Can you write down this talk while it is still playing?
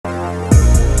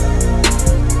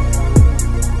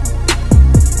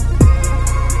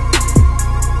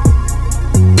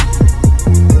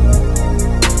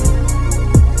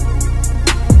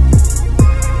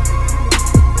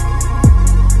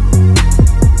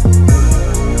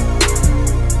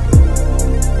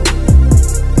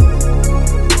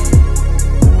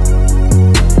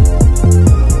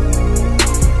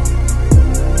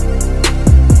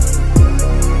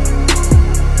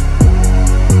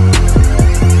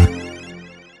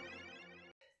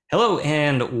Hello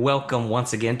and welcome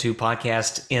once again to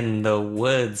Podcast in the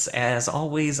Woods. As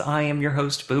always, I am your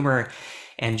host, Boomer,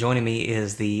 and joining me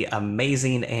is the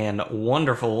amazing and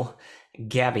wonderful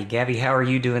Gabby. Gabby, how are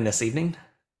you doing this evening?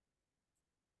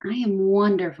 I am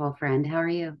wonderful, friend. How are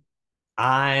you?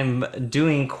 I'm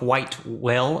doing quite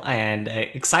well and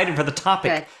excited for the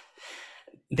topic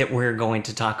Good. that we're going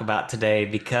to talk about today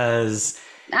because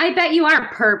I bet you are,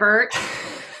 pervert.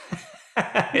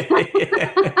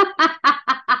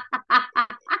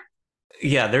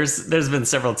 yeah, there's been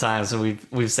several times when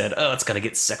we've said, "Oh, it's got to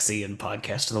get sexy in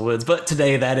Podcast in the Woods," but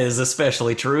today that is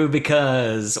especially true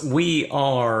because we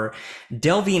are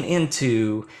delving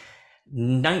into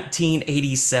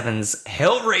 1987's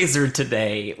Hellraiser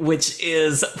today, which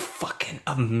is fucking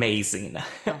amazing.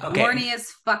 The Okay, horniest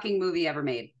fucking movie ever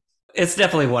made. it's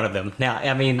definitely one of them. Now,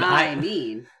 I mean, I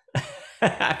mean,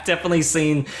 I've definitely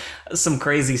seen some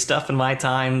crazy stuff in my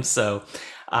time, so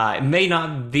it may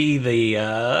not be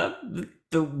the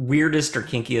weirdest or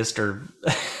kinkiest or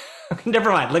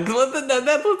never mind. Like,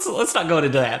 let's not go into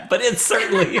that. But it's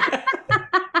certainly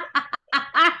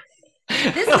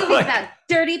this movie's about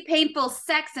dirty, painful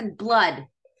sex and blood.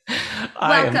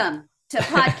 I am Welcome to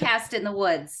Podcast in the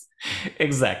Woods.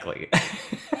 exactly.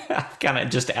 I've kind of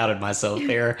just outed myself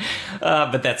there,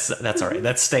 but that's all right.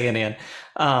 That's staying in.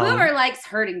 Boomer likes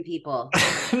hurting people.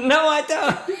 No, I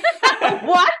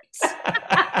What? don't.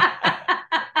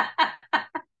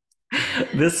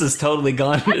 This has totally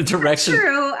gone in a direction.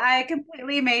 True. I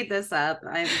completely made this up.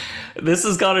 This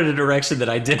has gone in a direction that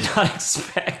I did not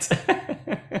expect.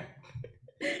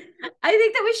 I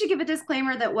think that we should give a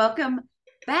disclaimer that welcome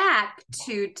back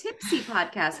to Tipsy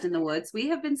Podcast in the Woods. We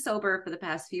have been sober for the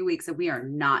past few weeks and we are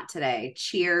not today.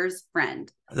 Cheers,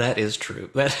 friend. That is true.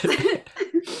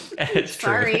 That is true.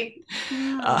 Sorry.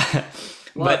 Uh,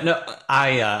 but no,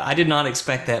 I did not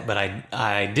expect that, but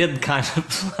I did kind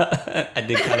of I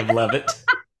did kind of love it.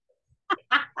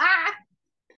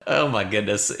 Oh my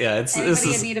goodness! Yeah, it's this Anybody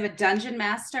in is need of a dungeon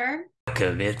master?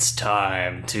 welcome. It's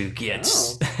time to get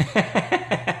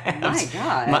Oh, my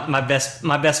God.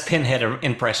 my best pinhead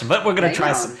impression. But we're gonna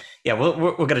try some. Damn. Yeah,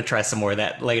 we're gonna try some more of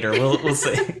that later. We'll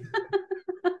see.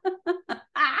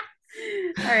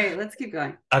 All right, let's keep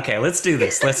going. Okay, let's do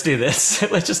this. Let's do this.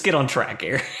 Let's just get on track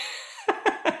here.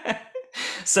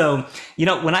 So,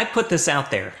 when I put this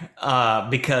out there,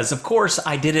 because of course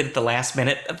I did it at the last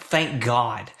minute. Thank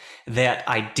God that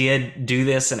I did do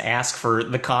this and ask for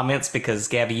the comments because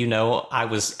Gabby, I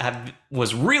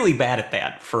was really bad at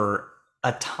that for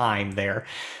a time there,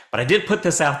 but I did put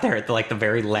this out there at the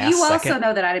very You last also second.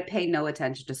 know that I pay no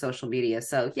attention to social media.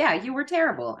 So, yeah, you were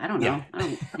terrible. I don't Yeah.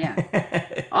 know.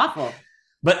 Yeah, awful.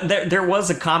 But there was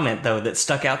a comment though that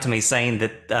stuck out to me saying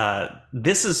that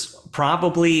this is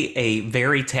probably a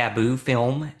very taboo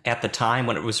film at the time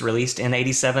when it was released in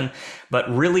 '87, but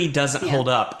really doesn't Yeah. hold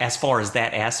up as far as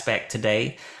that aspect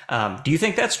today. Do you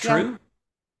think that's Yeah. true?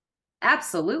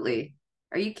 Absolutely.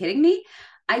 Are you kidding me?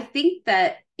 I think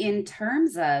that in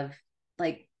terms of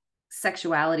like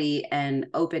sexuality and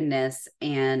openness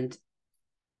and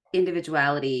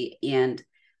individuality and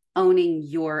owning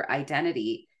your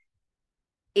identity,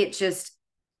 it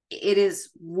is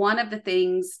one of the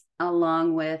things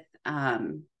along with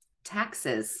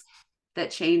taxes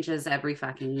that changes every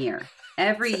fucking year.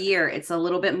 Every year it's a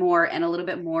little bit more and a little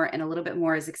bit more and a little bit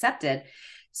more is accepted.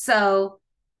 So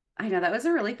I know that was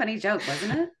a really funny joke,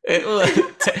 wasn't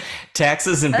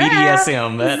Taxes and it?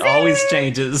 BDSM, that always Zing!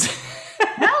 changes.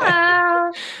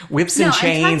 Hello. Whips No, and I'm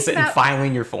chains talking and about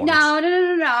filing your forms. no,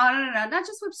 not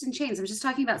just whips and chains. I'm just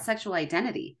talking about sexual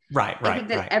identity. Right, I think right,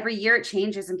 that right. every year it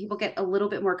changes and people get a little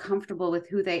bit more comfortable with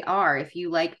who they are. If you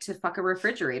like to fuck a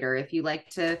refrigerator, if you like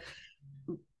to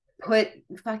put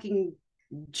fucking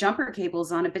jumper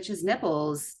cables on a bitch's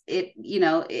nipples,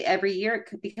 every year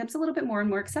it becomes a little bit more and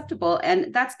more acceptable.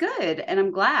 And that's good. And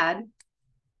I'm glad.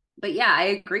 But yeah, I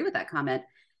agree with that comment.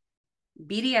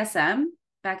 BDSM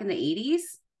back in the 80s,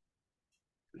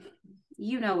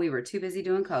 we were too busy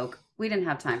doing coke. We didn't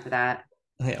have time for that.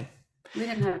 Yeah. We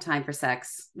didn't have time for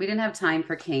sex. We didn't have time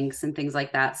for kinks and things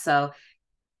like that. So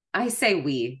I say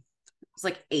we. I was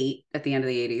like 8 at the end of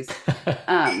the 80s.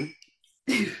 Um,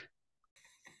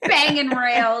 banging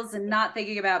rails and not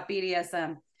thinking about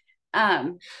BDSM.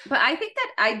 But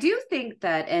I do think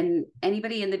that, and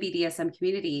anybody in the BDSM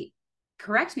community,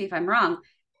 correct me if I'm wrong,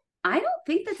 I don't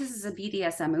think that this is a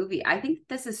BDSM movie. I think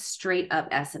this is straight up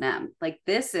S&M. Like,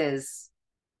 this is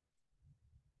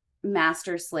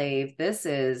master slave. This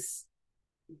is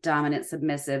dominant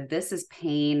submissive. This is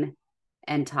pain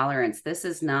and tolerance. This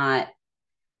is not.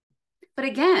 But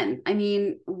again, I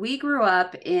mean, we grew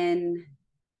up in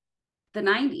the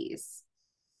 90s.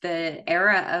 the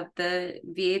era of the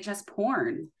VHS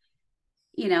porn.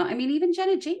 You know, I mean, even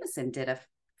Jenna Jameson did a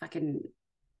fucking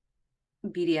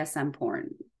BDSM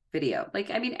porn video.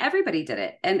 Like, I mean, everybody did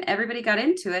it and everybody got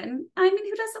into it. And I mean,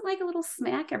 who doesn't like a little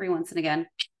smack every once and again?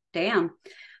 Damn.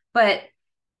 But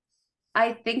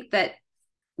I think that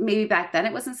maybe back then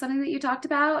it wasn't something that you talked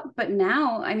about, but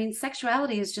now, I mean,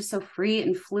 sexuality is just so free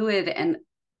and fluid and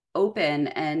open,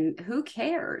 and who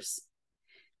cares?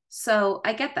 So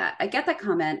I get that. I get that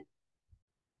comment.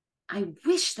 I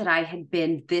wish that I had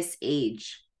been this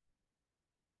age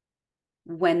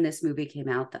when this movie came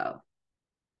out, though.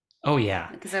 Oh yeah.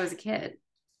 Because I was a kid.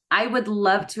 I would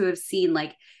love to have seen,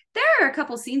 like, there are a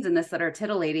couple scenes in this that are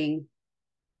titillating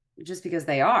just because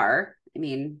they are. I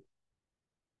mean,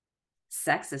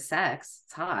 sex is sex.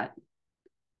 It's hot.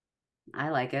 I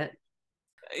like it.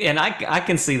 And I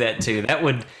can see that too. That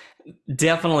would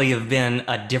definitely have been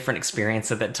a different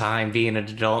experience at that time being an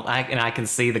adult. I can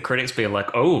see the critics being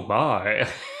like, "Oh my,"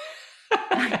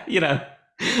 you know.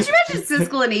 Did you imagine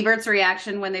Siskel and Ebert's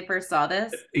reaction when they first saw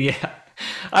this? Yeah,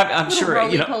 I'm sure.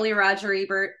 Roly-poly Roger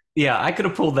Ebert. Yeah, I could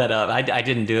have pulled that up. I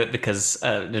didn't do it because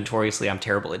notoriously I'm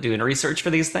terrible at doing research for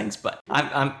these things. But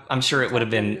I'm sure it would have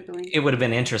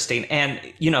been interesting. And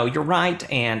you know, you're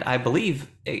right, and I believe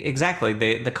exactly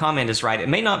the comment is right. It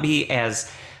may not be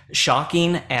as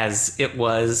shocking as it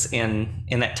was in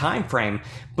that time frame,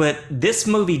 but this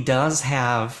movie does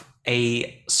have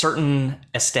a certain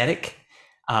aesthetic,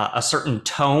 a certain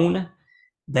tone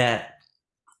that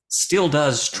still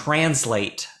does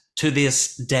translate to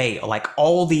this day, like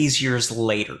all these years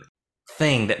later,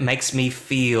 thing that makes me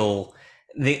feel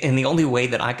and the only way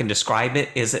that I can describe it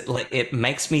is it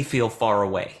makes me feel far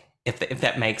away. If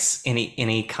that makes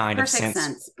any kind of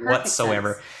sense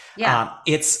whatsoever. Sense. Yeah.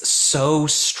 It's so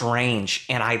strange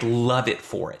and I love it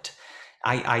for it.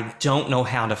 I don't know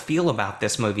how to feel about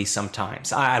this movie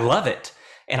sometimes. I love it.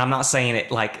 And I'm not saying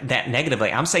it like that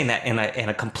negatively. I'm saying that in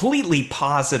a completely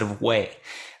positive way.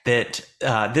 That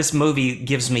this movie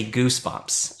gives me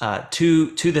goosebumps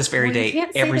to this very day,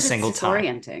 every single time.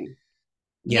 Disorienting.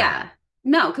 Yeah.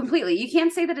 No, completely. You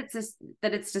can't say that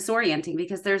it's disorienting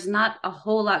because there's not a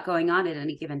whole lot going on at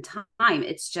any given time.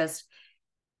 It's just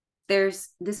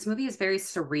this movie is very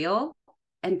surreal,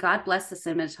 and God bless the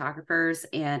cinematographers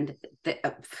and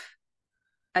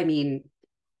I mean,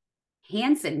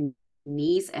 hands and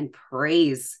knees and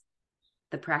praise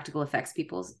the practical effects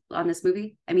people on this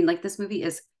movie. I mean, like, this movie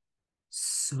is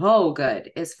so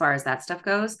good as far as that stuff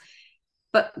goes.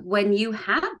 But when you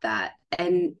have that,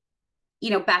 and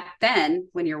you know, back then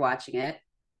when you're watching it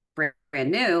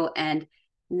brand new, and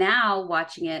now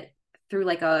watching it through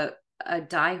like a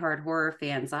diehard horror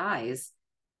fan's eyes,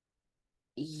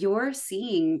 you're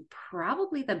seeing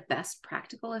probably the best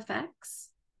practical effects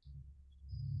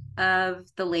of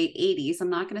the late 80s. I'm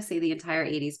not going to say the entire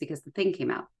 80s because The Thing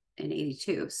came out in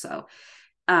 82. So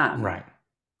right.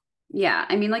 Yeah,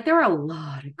 I mean, like, there were a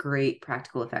lot of great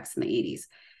practical effects in the 80s,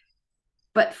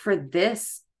 but for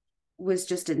this was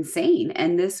just insane.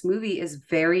 And this movie is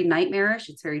very nightmarish.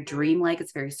 It's very dreamlike.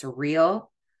 It's very surreal.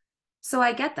 So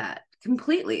I get that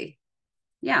completely.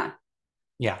 Yeah.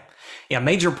 Yeah.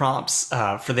 Major props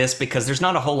for this, because there's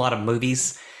not a whole lot of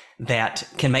movies that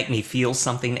can make me feel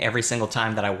something every single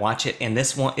time that I watch it. And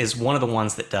this one is one of the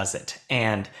ones that does it.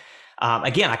 And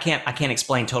again, I can't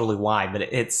explain totally why, but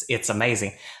it's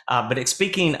amazing. But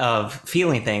speaking of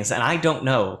feeling things, and I don't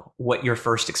know what your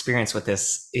first experience with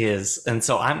this is, and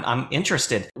so I'm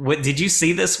interested. Did you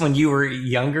see this when you were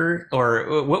younger,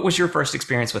 or what was your first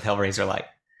experience with Hellraiser like?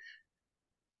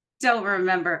 Don't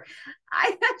remember.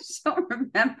 I don't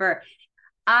remember.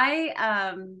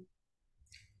 I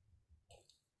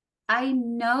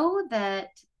know that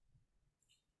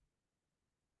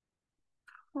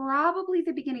probably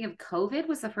the beginning of COVID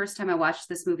was the first time I watched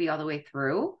this movie all the way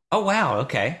through. Oh, wow.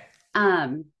 Okay.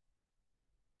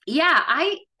 Yeah,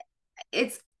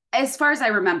 it's as far as I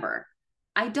remember.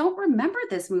 I don't remember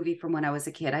this movie from when I was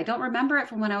a kid. I don't remember it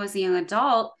from when I was a young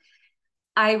adult.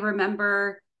 I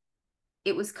remember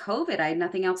it was COVID. I had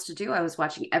nothing else to do. I was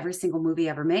watching every single movie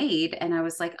ever made. And I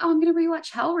was like, oh, I'm going to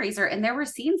rewatch Hellraiser. And there were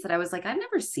scenes that I was like, I've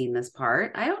never seen this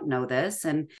part. I don't know this.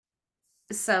 And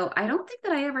so I don't think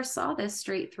that I ever saw this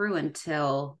straight through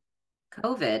until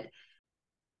COVID.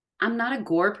 I'm not a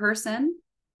gore person.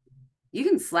 You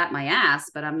can slap my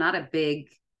ass, but I'm not a big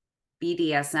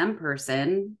BDSM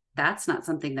person. That's not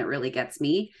something that really gets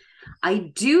me. I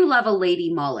do love a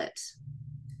lady mullet.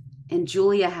 And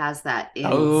Julia has that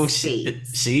in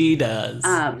spades. She does.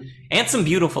 And some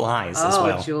beautiful eyes as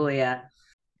well. Oh, Julia.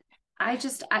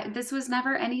 This was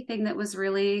never anything that was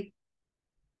really,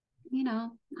 you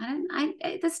know,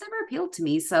 this never appealed to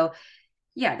me. So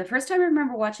Yeah, the first time I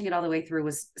remember watching it all the way through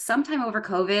was sometime over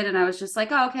COVID, and I was just like,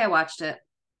 oh, okay, I watched it.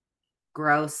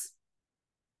 Gross.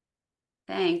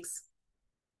 Thanks.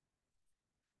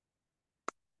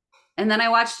 And then I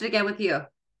watched it again with you.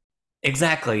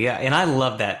 Exactly, yeah, and I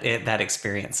love that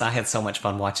experience. I had so much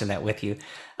fun watching that with you.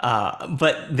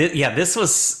 But yeah, this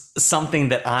was something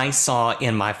that I saw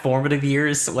in my formative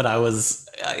years when I was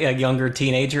a younger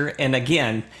teenager, and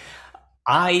again,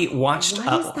 I watched.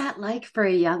 What is that like for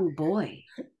a young boy?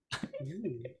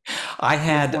 Mm. I You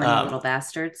had horny little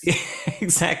bastards.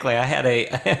 exactly. I had a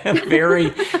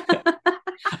very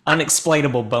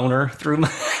unexplainable boner through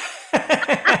my.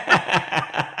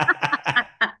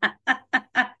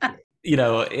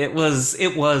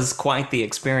 It was quite the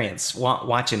experience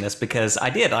watching this because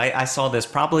I saw this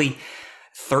probably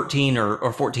 13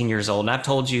 or 14 years old, and I've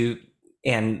told you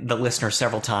and the listener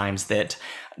several times that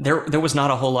there was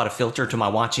not a whole lot of filter to my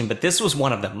watching, but this was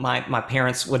one of them. My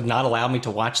parents would not allow me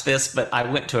to watch this, but I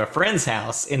went to a friend's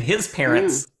house, and his Mm.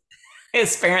 parents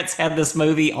his parents had this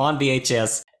movie on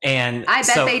VHS, and I bet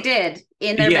so they did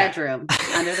in their yeah. bedroom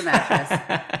under the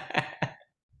mattress.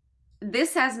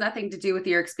 This has nothing to do with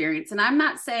your experience. And I'm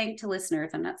not saying to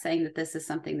listeners, I'm not saying that this is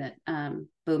something that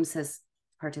Booms has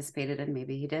participated in.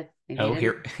 Maybe he did. Maybe he Oh,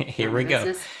 didn't. here Not we my go.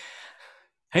 business.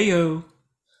 Hey yo.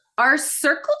 Are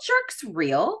circle jerks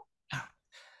real?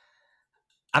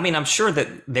 I mean, I'm sure that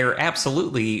they're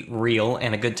absolutely real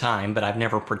and a good time, but I've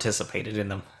never participated in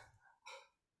them.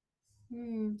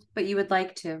 But you would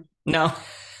like to. No.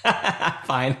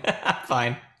 Fine.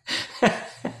 Fine.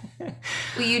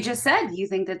 Well, you just said you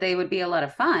think that they would be a lot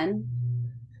of fun.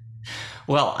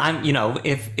 Well,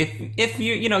 if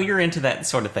you're into that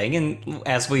sort of thing, and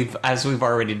as we've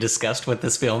already discussed with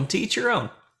this film, to each your own.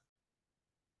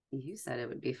 You said it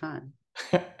would be fun.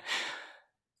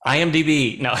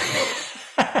 IMDb, no.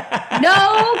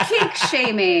 No kink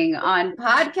shaming on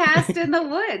Podcast in the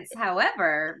Woods.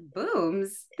 However,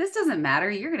 Booms, this doesn't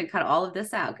matter. You're going to cut all of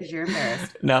this out because you're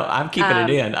embarrassed. No, I'm keeping it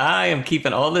in. I am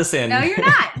keeping all this in. No, you're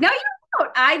not. No, you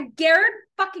don't. I guarantee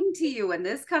fucking to you when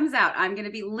this comes out, I'm going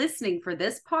to be listening for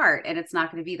this part and it's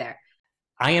not going to be there.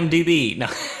 IMDb, no.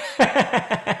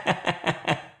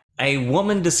 A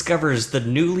woman discovers the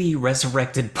newly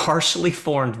resurrected, partially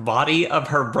formed body of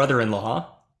her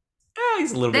brother-in-law.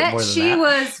 He's a little bit more than she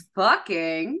was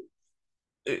fucking.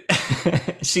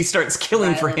 She starts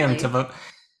killing for him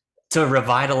to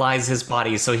revitalize his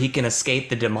body so he can escape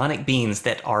the demonic beings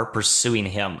that are pursuing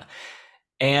him.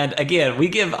 And again, we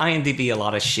give IMDb a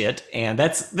lot of shit, and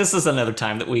this is another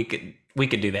time that we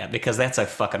could do that because that's a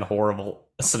fucking horrible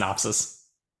synopsis.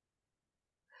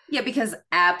 Yeah, because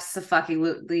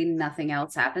absolutely nothing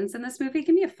else happens in this movie.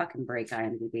 Give me a fucking break,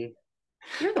 IMDb.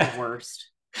 You're the worst.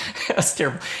 That's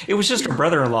terrible. It was just her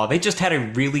brother-in-law. They just had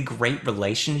a really great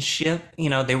relationship.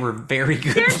 They were very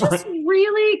good friends. They're just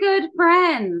really good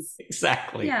friends.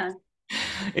 Exactly. Yeah.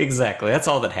 Exactly. That's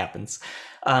all that happens.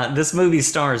 This movie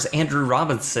stars Andrew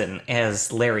Robinson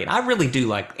as Larry. And I really do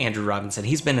like Andrew Robinson.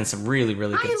 He's been in some really,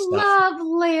 really good stuff. I love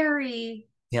Larry.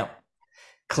 Yep.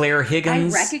 Claire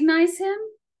Higgins. I recognize him,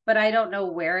 but I don't know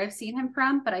where I've seen him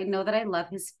from, but I know that I love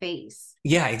his face.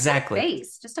 Yeah, exactly.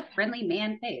 Face. Just a friendly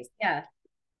man face. Yeah.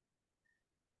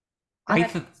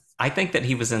 I think that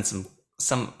he was in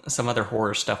some other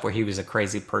horror stuff where he was a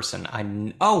crazy person.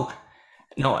 No,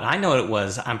 and I know what it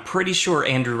was. I'm pretty sure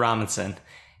Andrew Robinson,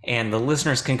 and the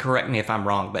listeners can correct me if I'm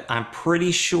wrong, but I'm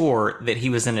pretty sure that he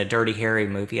was in a Dirty Harry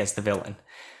movie as the villain.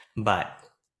 But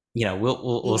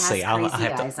we'll see. I'll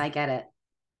have to. I get it.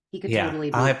 He could totally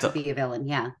be a villain.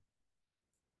 Yeah.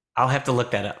 I'll have to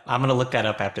look that up. I'm going to look that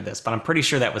up after this, but I'm pretty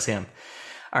sure that was him.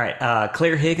 All right,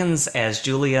 Claire Higgins as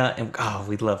Julia, and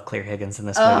we love Claire Higgins in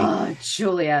this movie. Oh,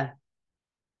 Julia.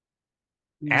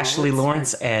 Ashley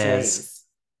Lawrence as.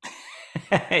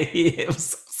 It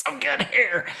was some good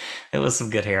hair. It was some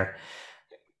good hair.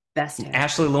 Best hair.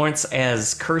 Ashley Lawrence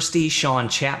as Kirsty, Sean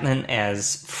Chapman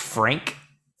as Frank,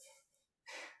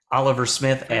 Oliver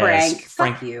Smith as Frank.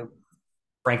 Fuck you.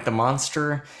 Frank the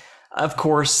Monster. Of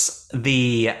course,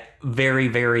 the very,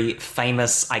 very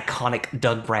famous, iconic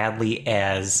Doug Bradley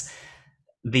as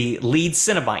the lead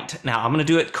Cenobite. Now, I'm going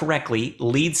to do it correctly.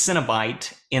 Lead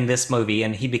Cenobite in this movie,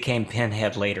 and he became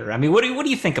Pinhead later. I mean, what do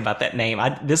you think about that name?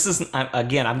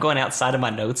 I'm going outside of my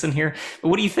notes in here, but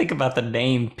what do you think about the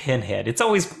name Pinhead? It's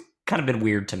always kind of been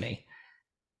weird to me.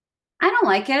 I don't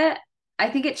like it. I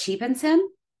think it cheapens him.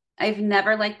 I've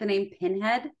never liked the name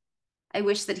Pinhead. I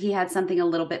wish that he had something a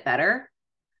little bit better.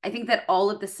 I think that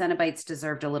all of the Cenobites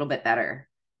deserved a little bit better.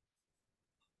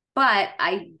 But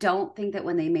I don't think that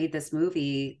when they made this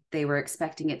movie, they were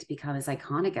expecting it to become as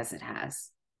iconic as it has.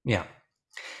 Yeah.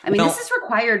 I mean, this is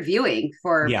required viewing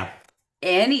for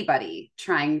anybody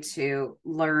trying to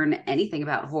learn anything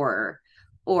about horror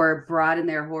or broaden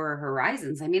their horror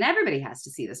horizons. I mean, everybody has to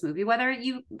see this movie, whether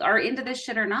you are into this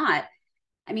shit or not.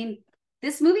 I mean,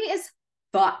 this movie is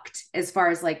fucked as far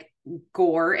as like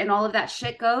gore and all of that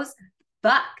shit goes.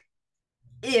 Fuck.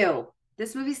 Ew.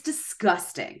 This movie's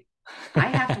disgusting. I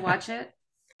have to watch it.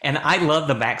 And I love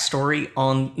the backstory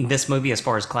on this movie as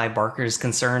far as Clive Barker is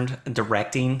concerned,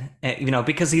 directing,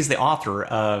 because he's the author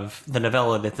of the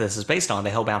novella that this is based on,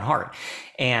 The Hellbound Heart.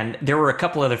 And there were a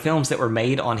couple other films that were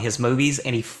made on his movies,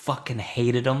 and he fucking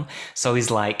hated them. So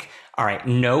he's like, all right,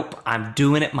 nope, I'm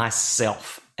doing it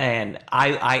myself. And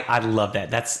I love that.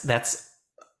 That's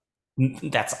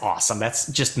awesome.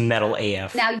 That's just metal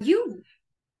AF. Now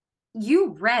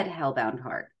you read Hellbound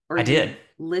Heart, or I did.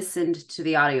 Listened to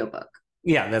the audiobook.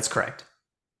 Yeah, that's correct.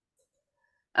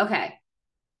 Okay.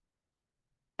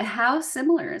 How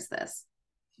similar is this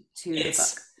to the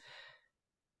book?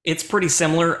 It's pretty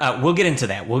similar. We'll get into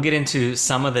that. We'll get into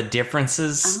some of the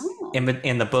differences in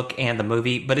the book and the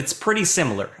movie, but it's pretty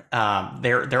similar.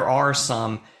 There are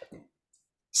some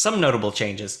notable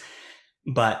changes,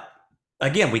 but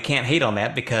again, we can't hate on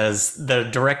that because the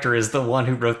director is the one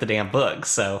who wrote the damn book.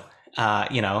 So,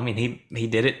 he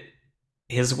did it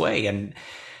his way, and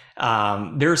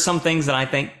there are some things that I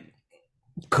think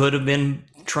could have been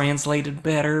translated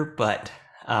better, but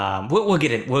we'll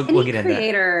get it. We'll get into that.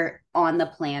 Creator on the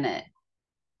planet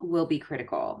will be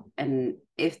critical, and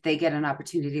if they get an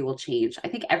opportunity, will change. I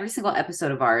think every single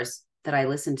episode of ours that I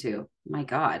listen to, my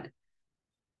God,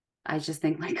 I just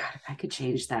think, my God, if I could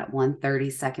change that 1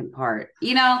 30-second part,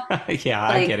 Yeah, like,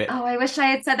 I get it. Oh, I wish I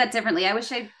had said that differently. I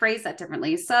wish I'd phrased that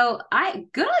differently. So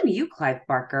good on you, Clive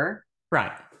Barker.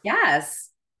 Right. Yes.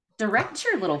 Direct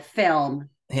your little film.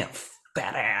 Yeah,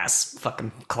 badass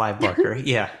fucking Clive Barker.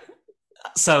 Yeah.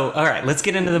 So, all right, let's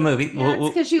get into the movie. Yeah, it's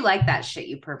because you like that shit,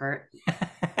 you pervert.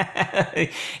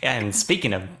 And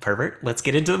speaking of pervert, let's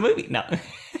get into the movie. No.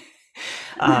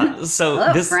 So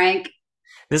Hello, Frank.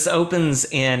 This opens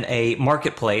in a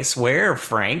marketplace where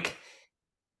Frank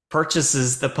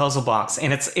purchases the puzzle box,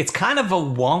 and it's kind of a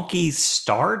wonky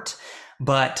start,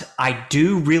 but I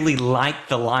do really like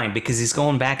the line because he's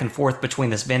going back and forth between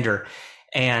this vendor,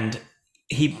 and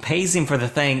he pays him for the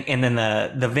thing, and then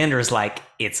the vendor is like,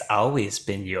 "It's always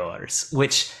been yours,"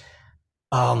 which,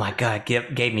 oh my God,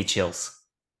 gave me chills.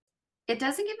 It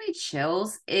doesn't give me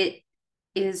chills. It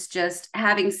is just,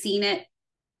 having seen it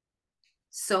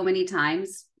so many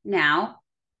times now,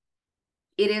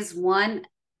 it is one,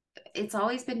 it's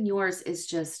always been yours, is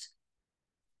just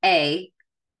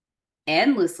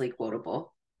endlessly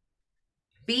quotable.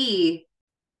 B,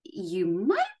 you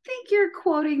might think you're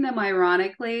quoting them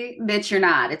ironically, but you're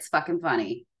not. It's fucking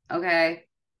funny. Okay.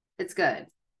 It's good.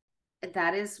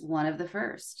 That is one of the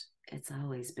first. It's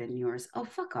always been yours. Oh,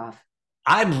 fuck off.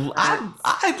 I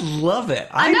love it.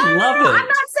 I love it. I'm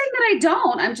not saying that I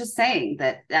don't. I'm just saying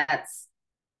that that's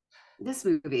this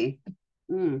movie.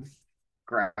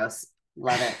 Gross.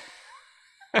 Love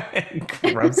it.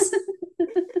 Gross.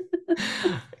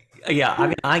 Yeah, I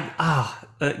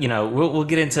mean, we'll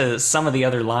get into some of the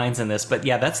other lines in this, but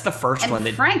yeah, that's the first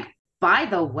one. Frank, by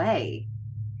the way,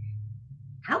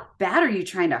 how bad are you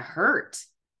trying to hurt?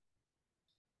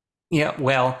 Yeah,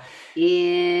 well,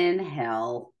 in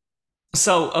hell.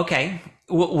 So, okay,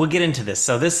 we'll get into this.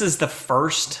 So this is the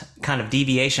first kind of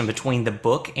deviation between the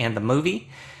book and the movie,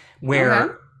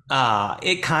 where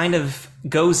it kind of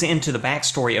goes into the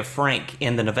backstory of Frank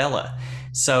in the novella.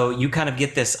 So you kind of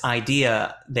get this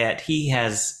idea that he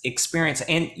has experienced,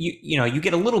 and you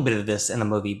get a little bit of this in the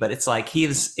movie, but it's like he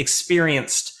has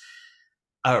experienced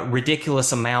a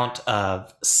ridiculous amount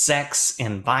of sex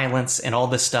and violence and all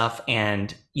this stuff,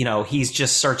 and he's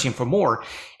just searching for more,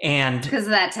 and because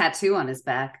of that tattoo on his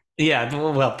back. Yeah,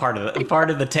 well, part of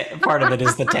it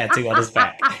is the tattoo on his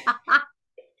back.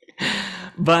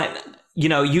 But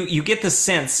you get the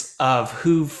sense of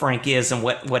who Frank is and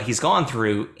what he's gone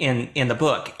through in the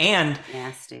book, and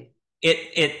nasty.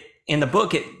 It in the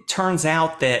book, it turns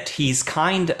out that he's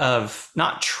kind of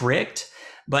not tricked,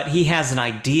 but he has an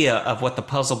idea of what the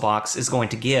puzzle box is going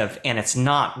to give, and it's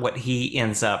not what he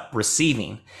ends up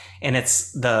receiving. And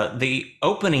it's the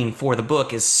opening for the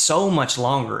book is so much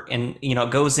longer, and it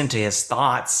goes into his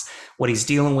thoughts, what he's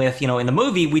dealing with. In the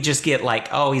movie, we just get like,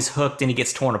 oh, he's hooked and he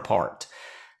gets torn apart,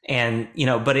 and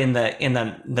but in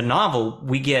the novel,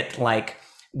 we get like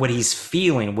what he's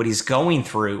feeling, what he's going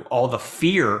through, all the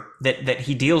fear that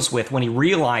he deals with when he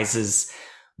realizes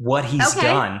what he's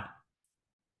done.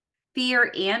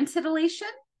 Fear and titillation?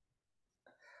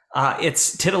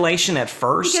 It's titillation at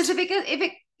first. Because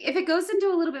if it goes into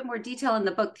a little bit more detail in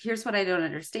the book, here's what I don't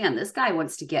understand. This guy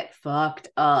wants to get fucked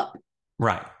up.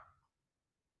 Right.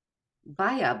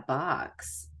 Buy a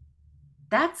box.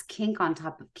 That's kink on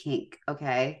top of kink.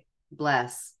 Okay.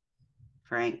 Bless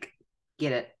Frank.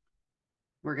 Get it.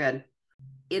 We're good.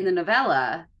 In the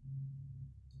novella,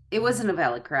 it was a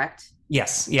novella, correct?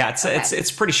 Yes. Yeah. Okay.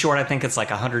 It's pretty short. I think it's like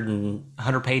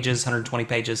 100 pages, 120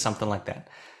 pages, something like that.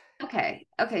 Okay.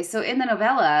 Okay. So in the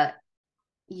novella,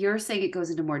 you're saying it goes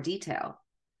into more detail.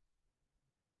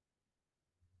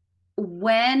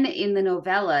 When in the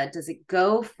novella does it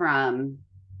go from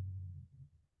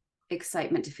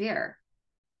excitement to fear?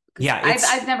 Because Yeah.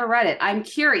 I've never read it. I'm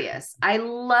curious. I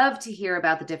love to hear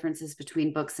about the differences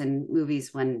between books and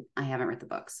movies when I haven't read the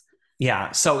books.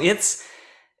 Yeah. So it's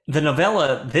the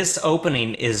novella. This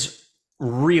opening is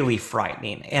really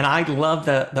frightening, and I love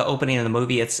the opening of the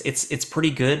movie. It's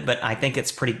pretty good, but I think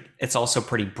it's also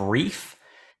pretty brief,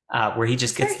 where he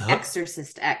just It's gets very the hook.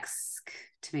 Exorcist-esque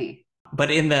to me. But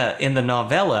in the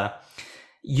novella,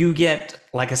 you get,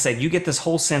 like I said, you get this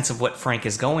whole sense of what Frank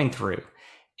is going through,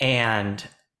 and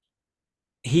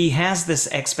he has this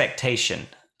expectation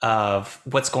of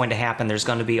what's going to happen. There's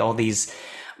going to be all these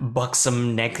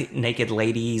buxom naked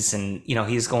ladies, and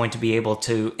he's going to be able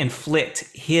to inflict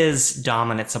his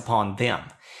dominance upon them.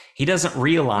 He doesn't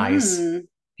realize Mm,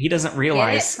 he doesn't get it,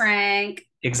 realize Frank.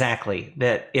 exactly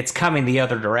that it's coming the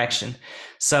other direction.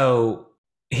 So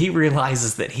he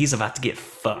realizes that he's about to get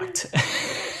fucked.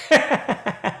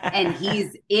 And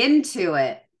he's into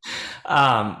it.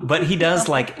 But he does,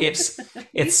 like, it's He's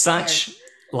scared. such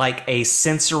like a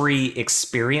sensory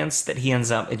experience that he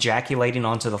ends up ejaculating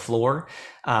onto the floor,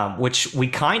 which we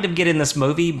kind of get in this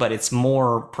movie, but it's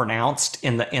more pronounced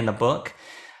in the book.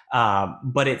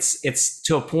 But it's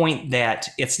to a point that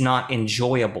it's not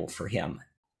enjoyable for him.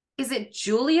 Is it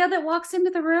Julia that walks into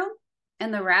the room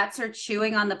and the rats are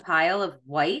chewing on the pile of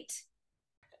white?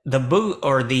 The boot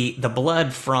or the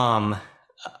blood from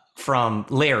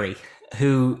Larry,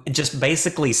 who just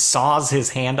basically saws his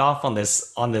hand off on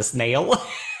this nail.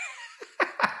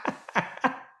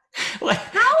 Like,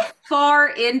 How far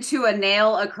into a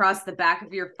nail across the back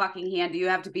of your fucking hand do you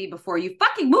have to be before you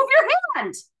fucking move your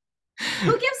hand?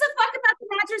 Who gives a fuck about the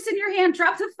mattress in your hand?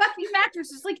 Drop the fucking mattress.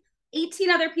 There's like 18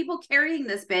 other people carrying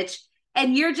this bitch,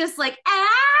 and you're just like, ah!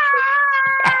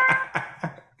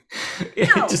 it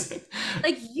No. just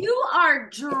Like, you are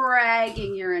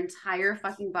dragging your entire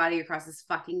fucking body across this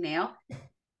fucking nail.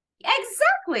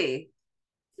 Exactly.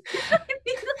 I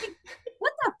mean, like,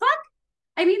 what the fuck?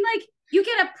 I mean, like, you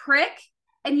get a prick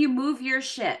and you move your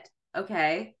shit,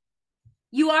 okay?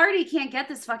 You already can't get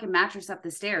this fucking mattress up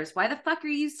the stairs. Why the fuck are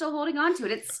you still holding on to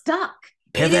it? It's stuck.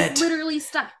 It pivot, is literally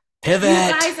stuck. pivot. You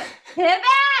guys,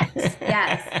 pivot.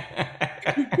 Yes.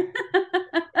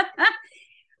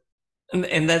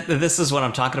 And that this is what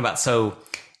I'm talking about. So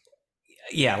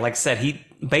yeah, like I said, he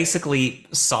basically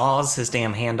saws his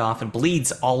damn hand off and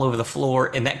bleeds all over the floor,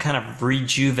 and that kind of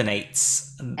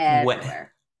rejuvenates what.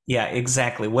 Everywhere. Yeah,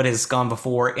 exactly what has gone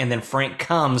before, and then Frank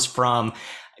comes from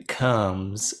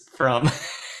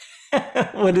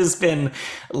what has been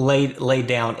laid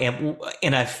down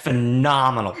in a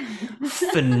phenomenal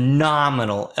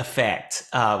effect.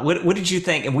 What did you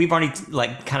think? And we've already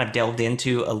like kind of delved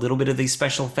into a little bit of these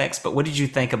special effects, but what did you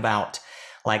think about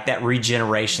like that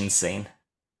regeneration scene?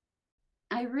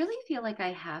 I really feel like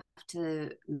I have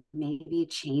to maybe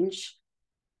change.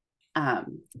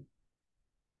 Um,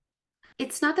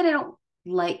 it's not that I don't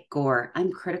like gore.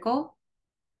 I'm critical.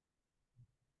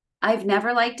 I've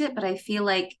never liked it, but I feel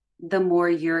like the more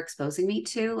you're exposing me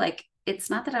to, like, it's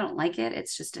not that I don't like it,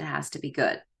 it's just it has to be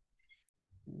good.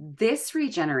 This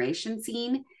regeneration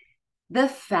scene, the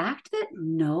fact that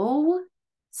no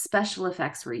special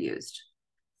effects were used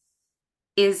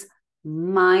is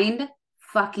mind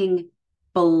fucking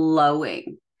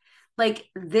blowing. Like,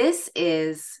 this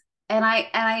is, and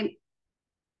I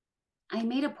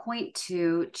made a point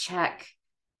to check.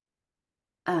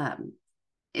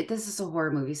 This is a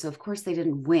horror movie, so of course they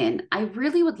didn't win. I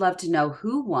really would love to know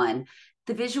who won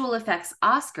the visual effects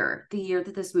Oscar the year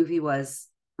that this movie was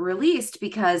released,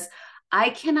 because I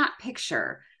cannot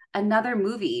picture another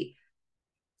movie,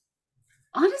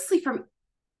 honestly, from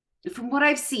what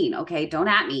I've seen. Okay, don't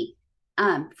at me.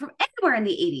 From anywhere in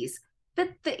the 80s,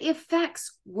 that the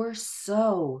effects were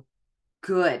so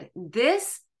good.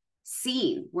 This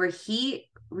scene where he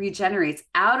regenerates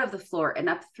out of the floor and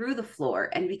up through the floor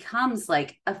and becomes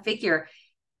like a figure,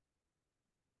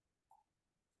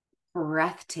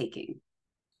 breathtaking.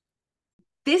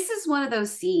 This is one of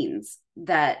those scenes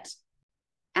that,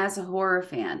 as a horror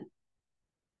fan,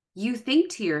 you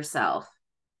think to yourself,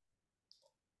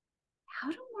 how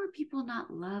do more people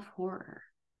not love horror?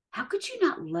 How could you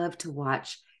not love to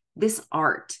watch this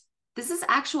art This is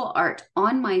actual art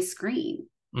on my screen.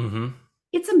 Mm-hmm.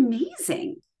 It's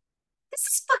amazing. This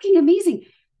is fucking amazing.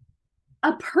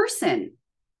 A person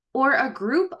or a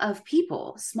group of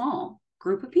people, small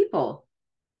group of people,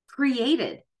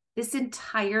 created this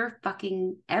entire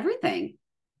fucking everything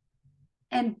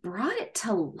and brought it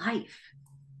to life.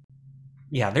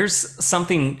 Yeah, there's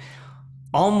something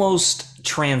almost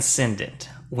transcendent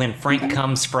when Frank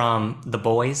comes from the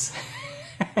boys.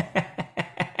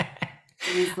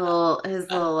 His little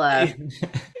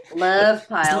love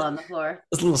pile on the floor.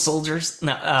 Those little soldiers.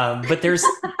 No, but there's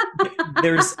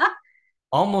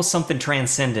almost something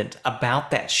transcendent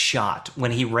about that shot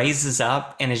when he raises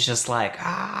up and it's just like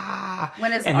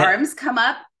when his and arms come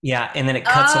up. Yeah, and then it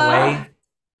cuts away.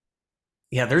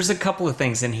 Yeah, there's a couple of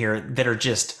things in here that are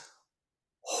just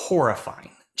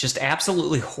horrifying, just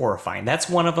absolutely horrifying. That's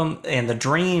one of them. And the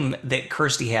dream that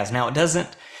Kirsty has now, it doesn't.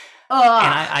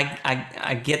 And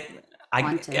I get.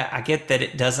 I get that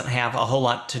it doesn't have a whole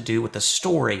lot to do with the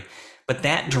story, but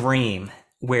that dream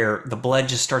where the blood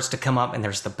just starts to come up and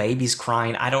there's the babies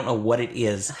crying, I don't know what it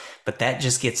is, but that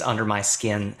just gets under my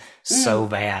skin so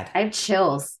bad. I have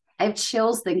chills. I have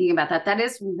chills thinking about that. That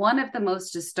is one of the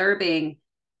most disturbing,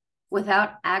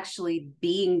 without actually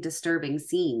being disturbing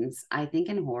scenes, I think,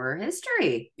 in horror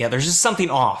history. Yeah, there's just something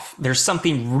off. There's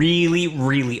something really,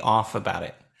 really off about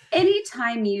it.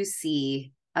 Anytime you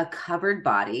see a covered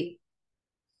body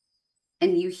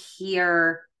and you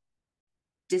hear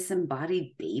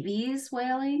disembodied babies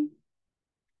wailing,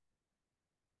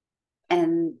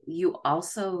 and you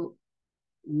also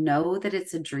know that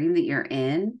it's a dream that you're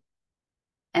in,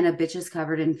 and a bitch is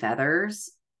covered in feathers.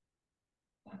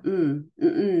 No,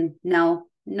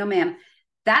 ma'am.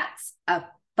 That's a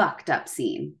fucked up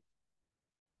scene.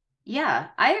 Yeah,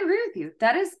 I agree with you.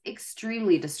 That is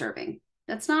extremely disturbing.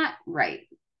 That's not right.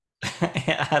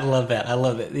 I love that. I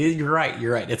love it. You're right.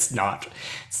 You're right. It's not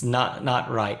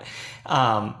right.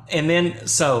 And then,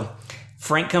 so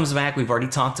Frank comes back. We've already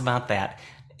talked about that.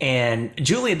 And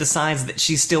Julia decides that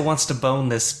she still wants to bone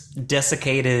this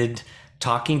desiccated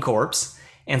talking corpse.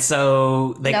 And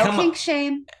so they no kink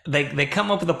shame. They come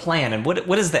up with a plan. And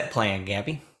what is that plan,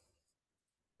 Gabby?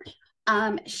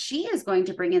 She is going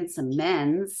to bring in some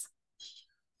men's,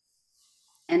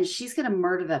 and she's going to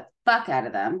murder the fuck out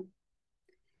of them.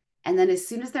 And then as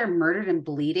soon as they're murdered and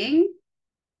bleeding,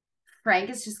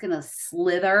 Frank is just going to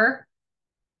slither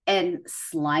and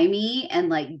slimy and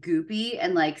like goopy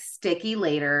and like sticky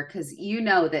later. Cause you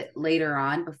know that later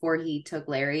on, before he took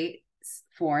Larry's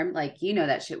form, like, you know,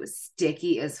 that shit was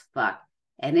sticky as fuck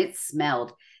and it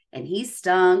smelled and he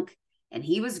stunk and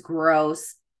he was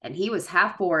gross and he was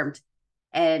half formed.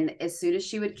 And as soon as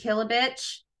she would kill a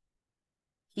bitch,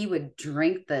 he would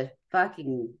drink the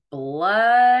fucking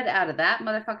blood out of that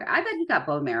motherfucker. I bet he got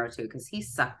bone marrow too, because he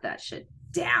sucked that shit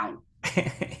down.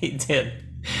 He did.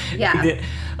 Yeah. He did.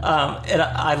 And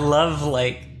I love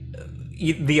like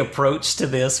the approach to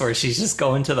this, where she's just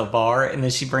going to the bar and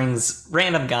then she brings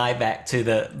random guy back to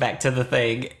the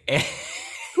thing.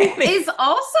 Who is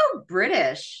also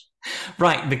British.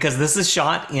 Right, because this is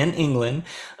shot in England.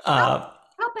 How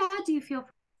bad do you feel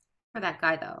for that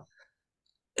guy though?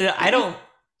 I don't.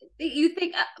 You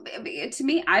think, to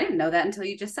me, I didn't know that until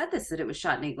you just said this, that it was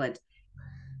shot in England.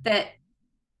 That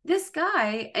this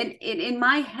guy, and in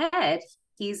my head,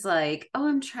 he's like, oh,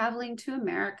 I'm traveling to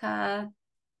America.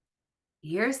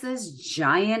 Here's this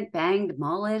giant banged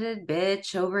mulleted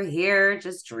bitch over here,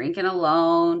 just drinking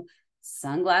alone,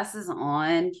 sunglasses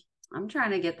on. I'm trying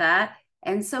to get that.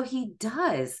 And so he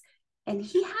does. And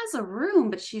he has a room,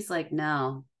 but she's like,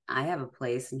 no, I have a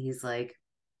place. And he's like,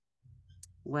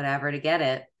 whatever to get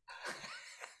it.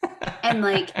 And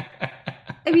like,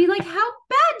 I mean, like, how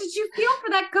bad did you feel for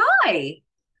that guy?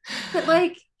 That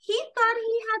like, he thought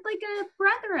he had like a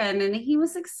brethren and he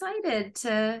was excited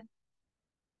to,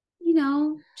 you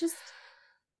know, just.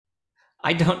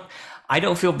 I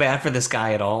don't feel bad for this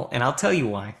guy at all. And I'll tell you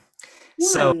why.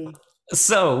 Why?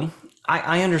 So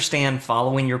I understand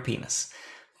following your penis,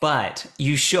 but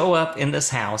you show up in this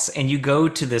house and you go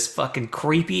to this fucking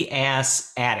creepy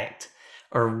ass attic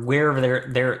or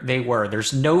wherever they were.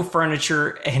 There's no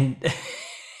furniture and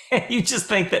you just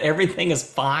think that everything is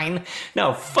fine.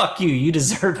 No, fuck you. You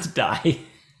deserve to die.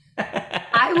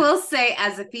 I will say,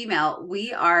 as a female,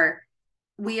 we are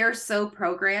so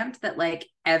programmed that like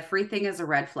everything is a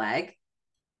red flag.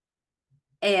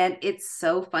 And it's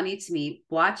so funny to me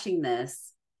watching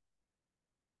this.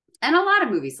 And a lot of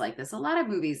movies like this,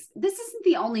 this isn't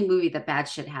the only movie that bad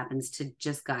shit happens to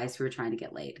just guys who are trying to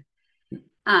get laid.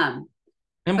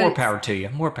 And more power to you.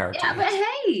 More power to you. Yeah, but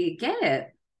hey, get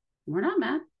it. We're not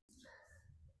mad.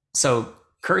 So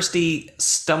Kirsty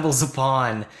stumbles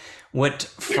upon what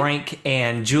Frank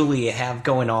and Julia have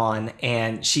going on,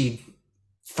 and she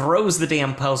throws the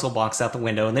damn puzzle box out the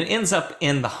window and then ends up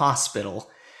in the hospital.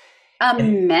 A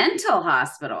And mental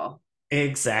hospital.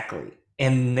 exactly.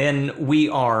 And then we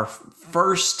are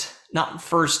first, not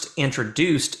first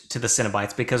introduced to the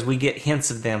Cenobites because we get hints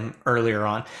of them earlier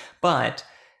on, but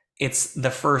it's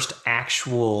the first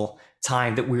actual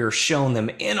time that we are shown them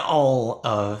in all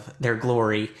of their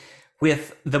glory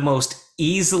with the most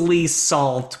easily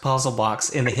solved puzzle box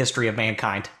in the history of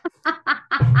mankind.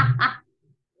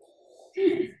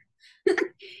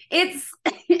 It's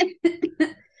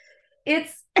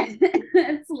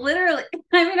it's literally,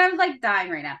 I mean, I'm like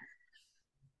dying right now.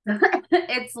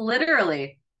 It's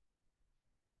literally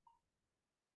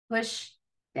push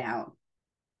down,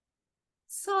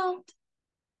 solved.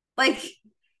 Like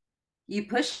you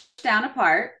push down a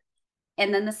part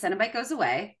and then the Cenobite goes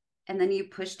away, and then you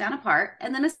push down a part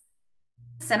and then a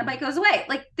Cenobite goes away.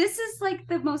 Like this is like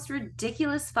the most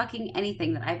ridiculous fucking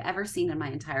anything that I've ever seen in my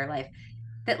entire life.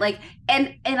 That like,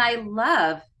 and I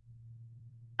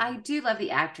do love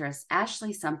the actress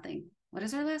Ashley something. What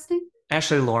is her last name?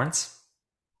 Ashley Lawrence.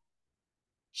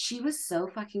 She was so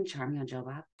fucking charming on Joe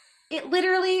Bob. It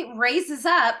literally raises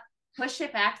up, push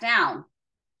it back down.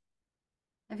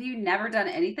 Have you never done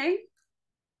anything?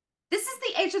 This is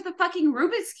the age of the fucking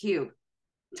Rubik's Cube.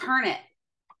 Turn it.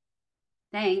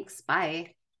 Thanks.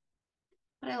 Bye.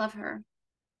 But I love her.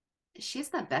 She has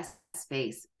the best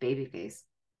face, baby face.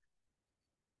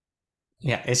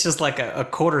 Yeah, it's just like a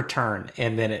quarter turn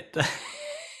and then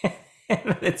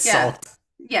it's Yeah. solved.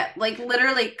 Yeah. Like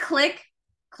literally click,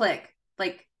 click.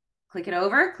 Like click it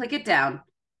over, click it down.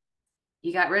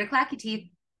 You got rid of clacky teeth.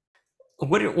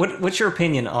 What's your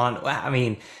opinion on? I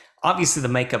mean, obviously the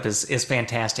makeup is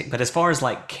fantastic, but as far as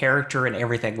like character and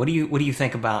everything, what do you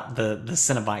think about the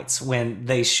Cenobites when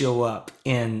they show up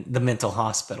in the mental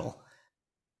hospital?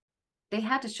 They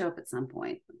had to show up at some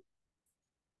point.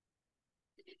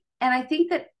 And I think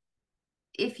that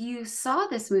if you saw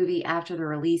this movie after the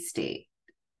release date,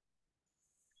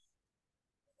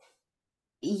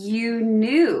 you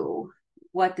knew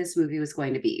what this movie was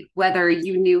going to be, whether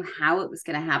you knew how it was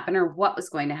going to happen or what was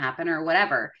going to happen or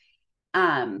whatever.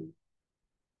 Um,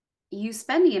 you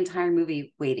spend the entire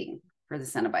movie waiting for the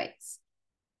Cenobites.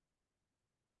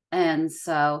 And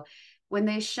so when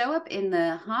they show up in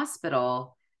the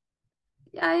hospital,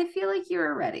 I feel like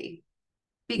you're ready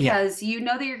Yeah, because you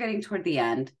know that you're getting toward the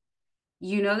end.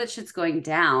 You know that shit's going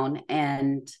down,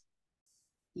 and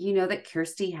you know that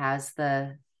Kirsty has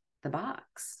the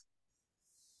box.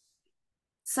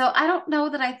 So I don't know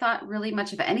that I thought really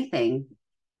much of anything.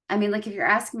 I mean, like if you're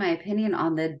asking my opinion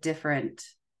on the different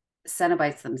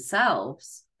Cenobites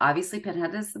themselves, obviously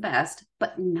Pinhead is the best,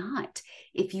 but not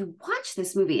if you watch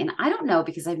this movie. And I don't know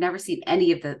because I've never seen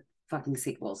any of the fucking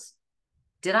sequels.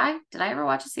 Did I? Did I ever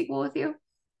watch a sequel with you?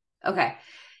 Okay.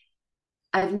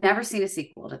 I've never seen a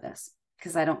sequel to this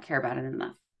because I don't care about it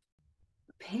enough.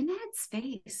 Pinhead's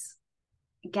face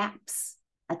gaps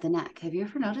at the neck. Have you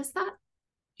ever noticed that?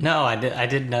 no, I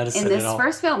did notice In it at this all.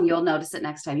 first film, you'll notice it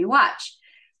next time you watch.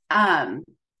 Um,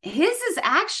 his is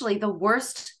actually the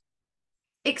worst,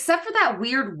 except for that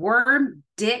weird worm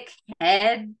dick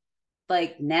head,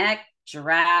 like neck,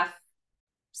 giraffe,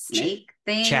 Ch- snake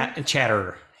thing.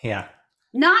 Chatterer. Yeah,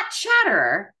 Not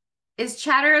Chatterer. Is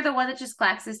Chatterer the one that just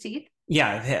clacks his teeth?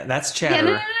 yeah, that's Yeah, no, no, no,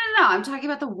 Chatterer. no, no. I'm talking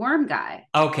about the worm guy.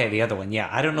 Okay, the other one. Yeah,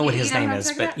 I don't know what You his know name what I'm is,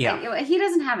 talking but about? yeah, He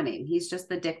doesn't have a name. He's just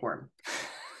the dick worm.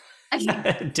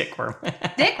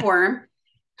 Dickworm. Dick worm.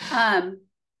 Um,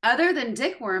 Other than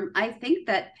Dick Worm, I think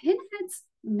that Pinhead's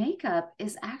makeup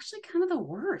is actually kind of the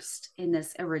worst in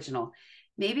this original.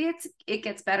 Maybe it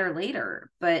gets better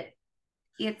later, but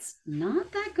it's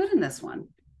not that good in this one.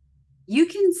 You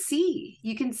can see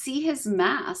his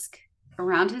mask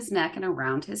around his neck and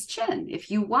around his chin if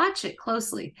you watch it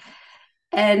closely.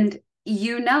 And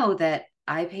you know that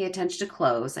I pay attention to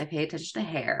clothes, I pay attention to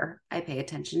hair, I pay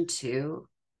attention to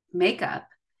makeup.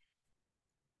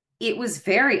 It was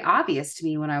very obvious to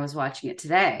me when I was watching it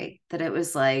today that it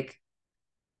was like,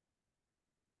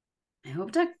 I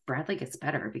hope Doug Bradley gets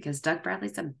better because Doug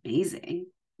Bradley's amazing.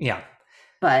 Yeah.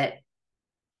 But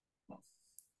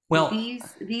Well,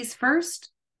 these first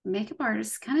makeup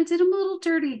artists kind of did him a little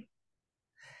dirty.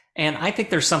 and I think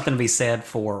there's something to be said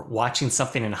for watching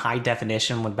something in high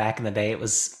definition when back in the day it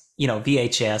was,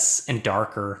 VHS and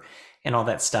darker and all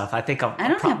that stuff. I think I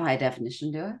don't have high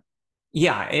definition to it.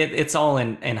 yeah, it's all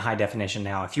in high definition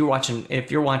now. If you're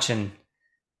watching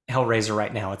Hellraiser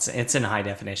right now, it's in high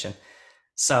definition.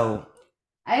 So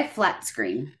I have flat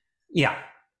screen. yeah.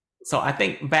 So I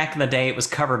think back in the day it was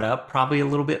covered up probably a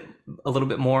little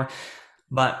bit more.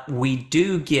 but we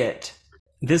do get,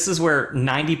 this is where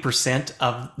 90%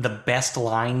 of the best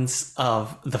lines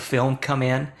of the film come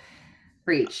in.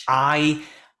 Preach. I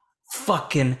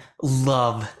fucking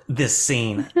love this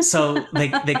scene. So they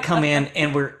come in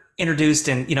and we're introduced,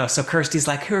 and so Kirsty's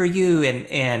like, "Who are you?"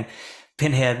 And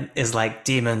Pinhead is like,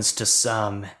 "Demons to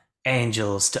some,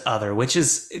 angels to other," which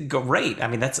is great. I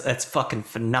mean, that's fucking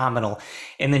phenomenal.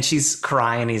 And then she's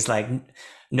crying. He's like,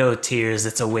 "No tears.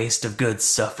 It's a waste of good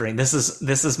suffering." This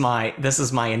is my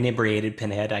inebriated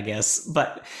Pinhead, I guess.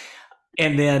 But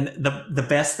and then the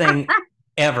best thing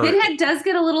ever. Pinhead does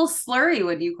get a little slurry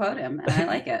when you quote him, and I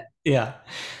like it. Yeah.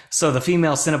 So the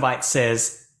female Cenobite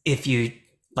says, "If you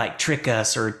like trick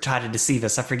us or try to deceive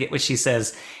us," I forget what she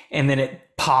says. And then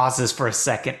it pauses for a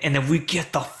second. And then we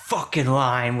get the fucking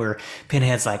line where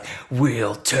Pinhead's like,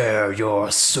 "We'll tear your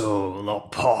soul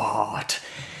apart."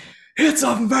 It's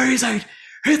amazing.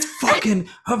 It's fucking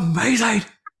amazing.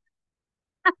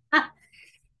 How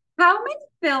many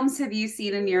films have you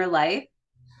seen in your life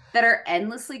that are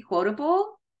endlessly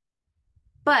quotable,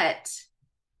 but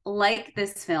like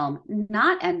this film,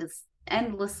 not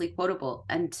endlessly quotable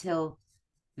until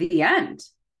the end?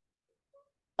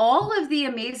 All of the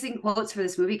amazing quotes for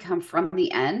this movie come from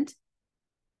the end,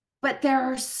 but there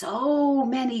are so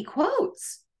many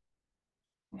quotes.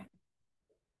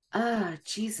 Ah,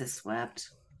 Jesus wept.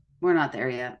 We're not there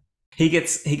yet. He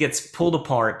gets pulled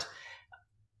apart.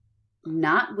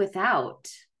 Not without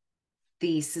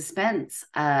the suspense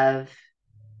of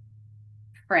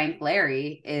Frank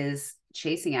Larry is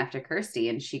chasing after Kirsty,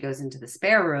 and she goes into the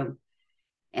spare room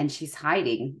and she's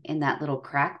hiding in that little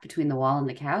crack between the wall and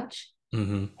the couch.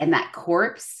 Mm-hmm. And that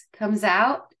corpse comes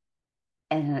out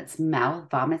and its mouth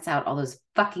vomits out all those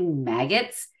fucking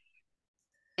maggots.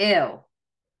 Ew.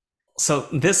 So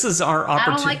this is our I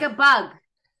don't opportunity. like a bug.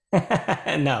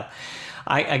 No,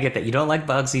 I get that. You don't like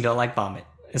bugs. You don't like vomit,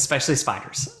 especially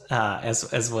spiders,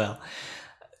 as well.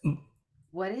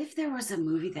 What if there was a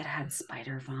movie that had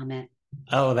spider vomit?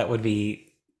 Oh, that would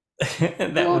be.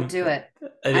 I won't do it.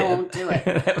 I won't do it.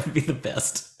 That would be the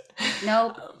best.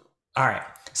 Nope. All right.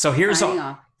 So here's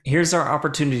our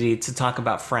opportunity to talk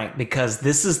about Frank, because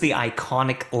this is the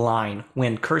iconic line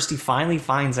when Kirsty finally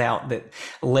finds out that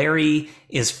Larry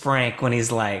is Frank, when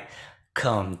he's like,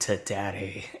 "Come to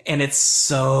daddy." And it's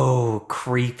so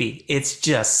creepy. It's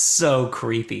just so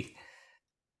creepy.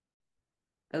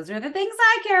 Those are the things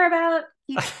I care about.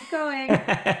 Keep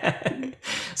going.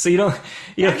 So you don't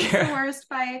That's care. the worst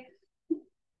by.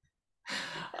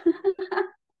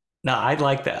 No, I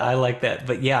like that. I like that.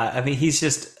 But yeah, I mean, he's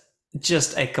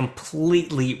just a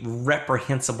completely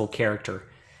reprehensible character,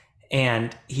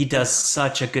 and he does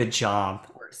such a good job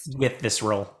Worst. with this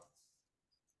role.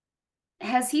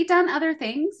 Has he done other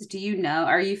things? Do you know?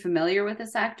 Are you familiar with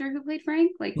this actor who played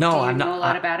Frank? Like, do No, you I'm know not. a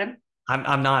lot about him?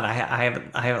 I'm not. I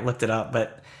haven't looked it up,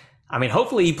 but I mean,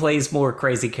 hopefully he plays more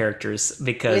crazy characters With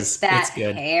because that it's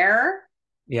good. hair,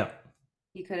 Yeah.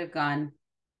 he could have gone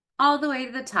all the way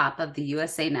to the top of the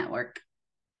USA Network.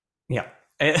 Yeah.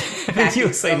 Acting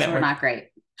USA skills were Network not great.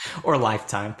 or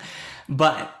Lifetime,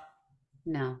 but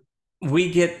No.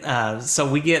 we get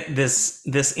we get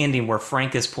this ending where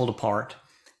Frank is pulled apart,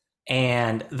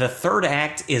 and the third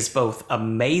act is both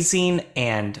amazing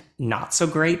and not so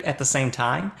great at the same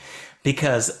time,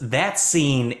 because that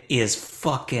scene is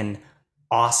fucking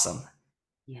awesome.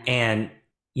 Yeah. And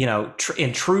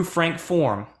in true Frank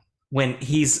form, when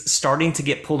he's starting to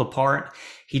get pulled apart,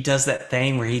 he does that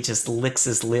thing where he just licks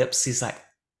his lips. He's like,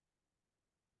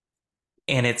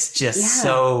 and it's just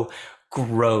so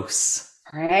gross.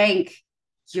 Frank,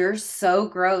 you're so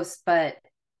gross, but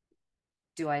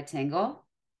do I tingle?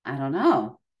 I don't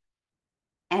know.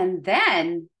 And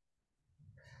then,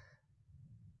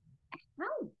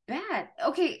 how bad?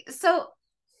 Okay, so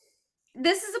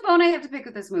this is a bone I have to pick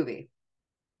with this movie.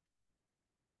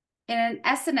 In an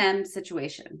S&M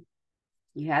situation,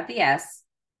 you have the S,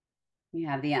 you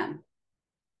have the M.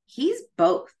 He's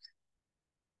both.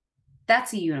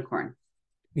 That's a unicorn.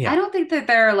 Yeah. I don't think that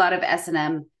there are a lot of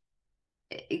S&M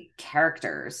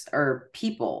characters or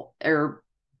people or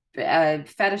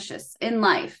fetishists in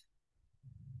life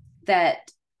that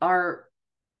are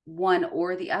one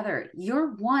or the other. You're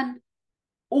one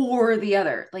or the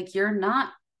other. Like, you're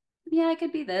not, yeah, I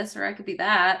could be this or I could be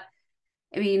that.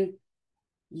 I mean,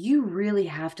 you really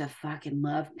have to fucking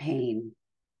love pain.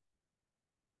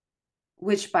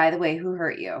 Which, by the way, who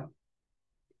hurt you?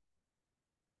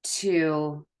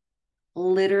 To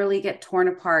literally get torn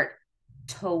apart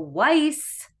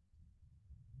twice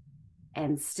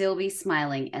and still be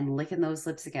smiling and licking those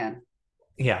lips again.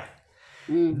 Yeah.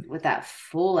 With that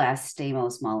full ass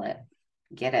Stamos mullet.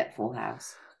 Get it, Full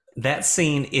House. That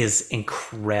scene is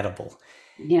incredible.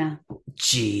 Yeah.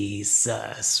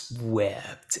 Jesus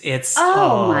wept. It's,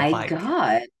 Oh oh my my,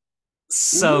 God.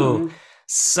 so, Mm.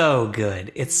 so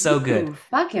good. It's so good. You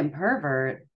fucking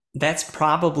pervert. That's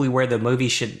probably where the movie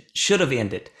should have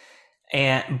ended.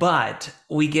 And but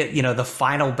we get, the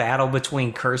final battle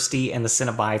between Kirsty and the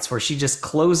Cenobites where she just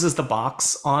closes the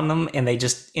box on them and they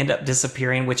just end up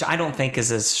disappearing, which I don't think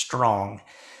is as strong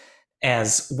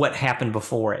as what happened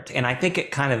before it. And I think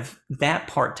it kind of that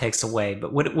part takes away.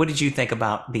 But what did you think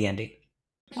about the ending?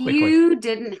 Quickly. You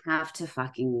didn't have to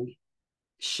fucking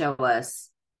show us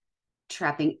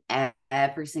trapping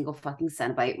every single fucking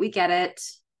Cenobite. We get it.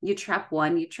 You trap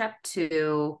one, you trap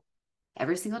two.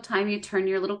 Every single time you turn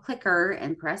your little clicker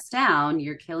and press down,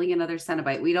 you're killing another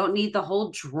Cenobite. We don't need the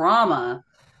whole drama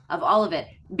of all of it.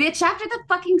 Bitch, after the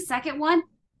fucking second one,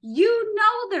 you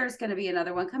know there's going to be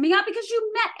another one coming out because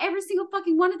you met every single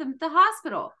fucking one of them at the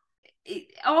hospital.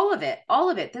 All of it, all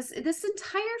of it. This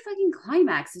entire fucking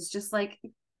climax is just like,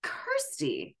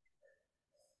 Kirsty,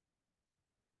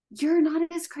 you're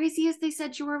not as crazy as they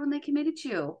said you were when they committed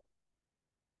you.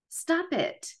 Stop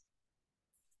it.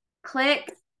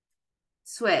 Click,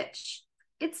 switch.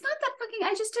 It's not that fucking,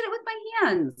 I just did it with my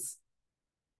hands.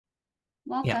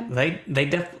 Well Yeah,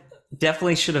 done.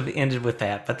 definitely should have ended with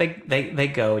that, but they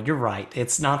go. You're right.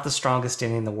 It's not the strongest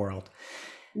ending in the world.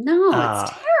 No, it's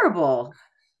Uh, terrible.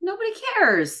 Nobody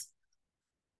cares.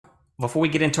 Before we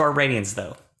get into our ratings,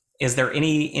 though, is there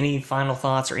any final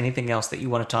thoughts or anything else that you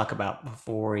want to talk about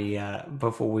before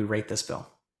we rate this film?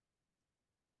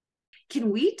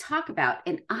 Can we talk about,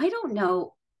 and I don't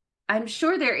know, I'm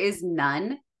sure there is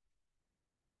none.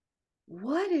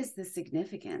 What is the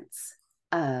significance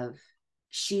of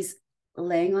she's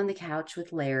laying on the couch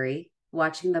with Larry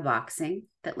watching the boxing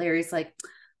that Larry's like,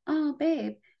 oh,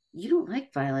 babe, you don't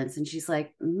like violence. And she's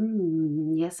like,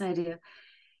 yes, I do.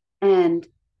 And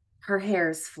her hair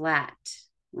is flat,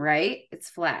 right? It's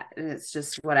flat and it's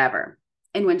just whatever.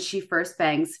 And when she first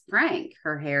bangs Frank,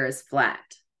 her hair is flat.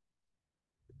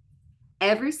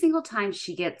 Every single time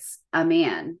she gets a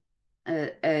man,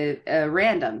 a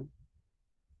random,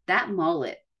 that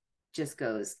mullet just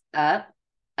goes up,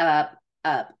 up,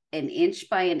 up, an inch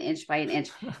by an inch by an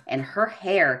inch. And her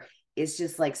hair is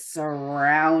just like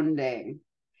surrounding.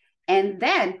 And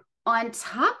then on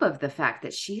top of the fact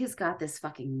that she has got this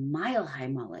fucking mile high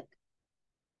mullet,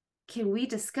 can we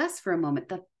discuss for a moment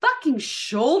the fucking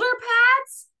shoulder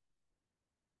pads?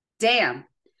 Damn.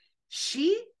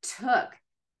 She took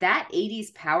that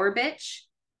 80s power bitch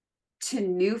to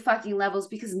new fucking levels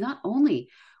because not only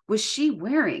was she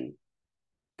wearing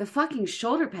the fucking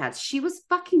shoulder pads, she was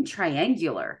fucking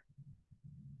triangular.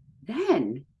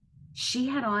 Then she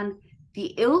had on the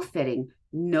ill-fitting,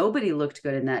 nobody looked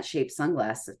good in that shape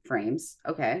sunglass frames.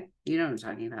 Okay, you know what I'm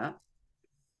talking about.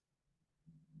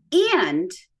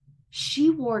 And she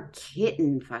wore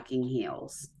kitten fucking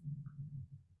heels.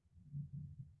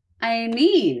 I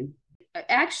mean,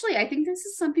 actually, I think this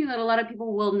is something that a lot of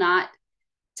people will not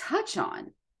touch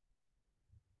on.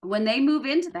 When they move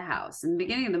into the house in the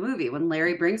beginning of the movie, when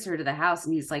Larry brings her to the house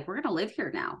and he's like, we're going to live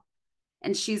here now.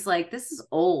 And she's like, this is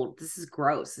old. This is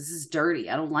gross. This is dirty.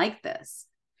 I don't like this.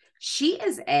 She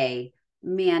is a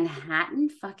Manhattan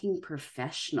fucking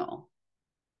professional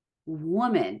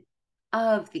woman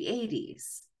of the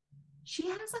 80s. She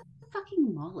has a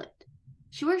fucking mullet.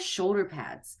 She wears shoulder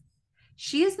pads.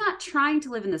 She is not trying to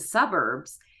live in the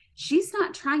suburbs. She's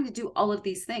not trying to do all of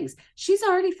these things. She's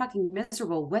already fucking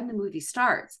miserable when the movie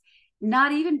starts.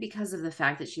 Not even because of the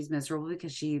fact that she's miserable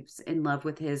because she's in love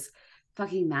with his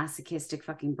fucking masochistic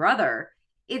fucking brother.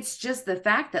 It's just the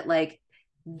fact that, like,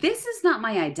 this is not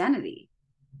my identity.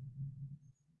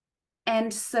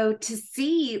 And so to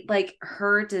see like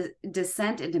her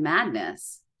descent into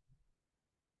madness,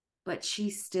 but she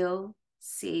still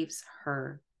saves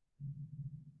her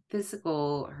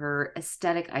physical, her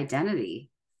aesthetic identity.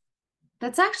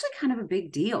 That's actually kind of a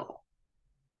big deal.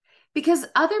 Because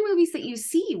other movies that you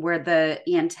see where the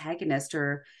antagonist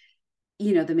or,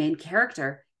 the main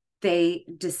character, they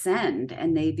descend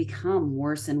and they become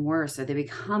worse and worse, or they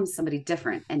become somebody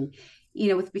different. And,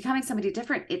 with becoming somebody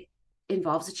different, it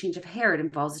involves a change of hair, it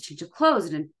involves a change of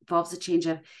clothes, it involves a change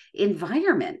of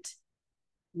environment.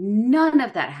 None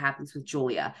of that happens with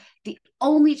Julia. The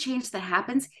only change that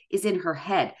happens is in her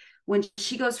head. When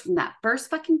she goes from that first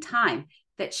fucking time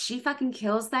that she fucking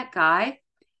kills that guy,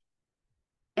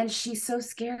 and she's so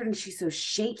scared and she's so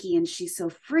shaky and she's so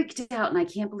freaked out, and I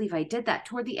can't believe I did that,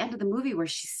 toward the end of the movie where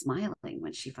she's smiling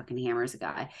when she fucking hammers a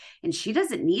guy, and she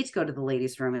doesn't need to go to the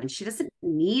ladies' room and she doesn't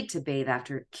need to bathe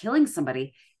after killing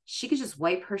somebody. She can just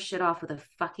wipe her shit off with a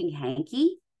fucking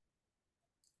hanky.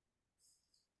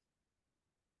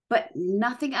 but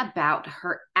nothing about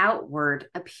her outward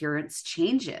appearance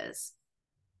changes.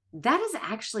 That is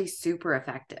actually super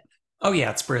effective. Oh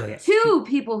yeah, it's brilliant. To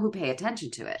people who pay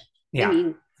attention to it. I Yeah.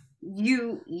 mean,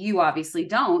 you obviously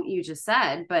don't, you just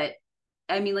said, but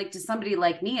I mean, like, to somebody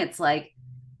like me, it's like,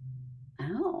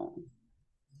 oh,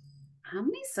 how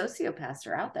many sociopaths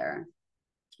are out there?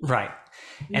 Right.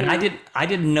 You And know? I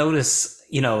didn't notice,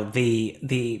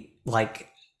 the like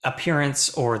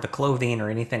appearance or the clothing or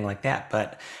anything like that,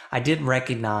 but I did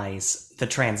recognize the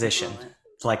The transition, mullet.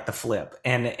 like the flip.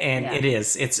 And Yeah.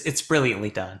 it's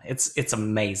brilliantly done. It's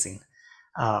amazing.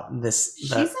 This She's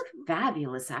the a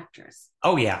fabulous actress.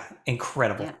 Oh yeah,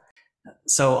 incredible. Yeah.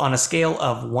 So on a scale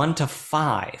of 1 to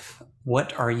 5,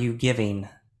 what are you giving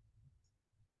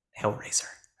Hellraiser?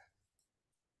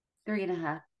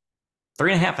 3.5.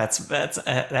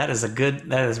 3.5. That is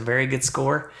a very good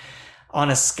score. On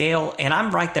a scale, and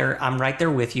I'm right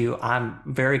there with you. I'm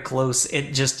very close.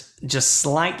 It just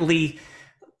slightly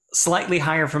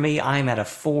higher for me. I'm at a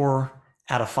 4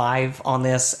 out of 5 on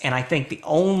this, and I think the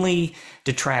only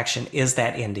detraction is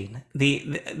that ending.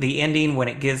 The ending, when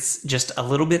it gets just a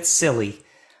little bit silly,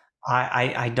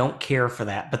 I don't care for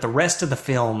that. But the rest of the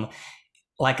film,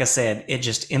 like I said, it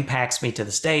just impacts me to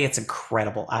this day. It's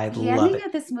incredible. I The love ending it.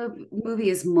 of this movie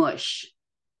is mush.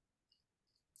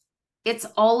 It's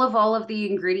all of the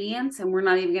ingredients, and we're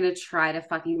not even going to try to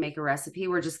fucking make a recipe.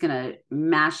 We're just going to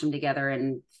mash them together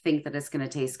and think that it's going to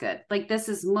taste good. Like, this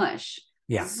is mush.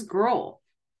 Yeah. This is gruel.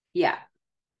 Yeah.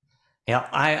 Yeah,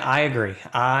 I agree.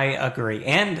 I agree.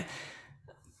 And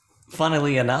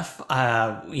funnily enough,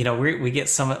 we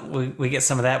get we get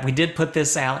some of that. We did put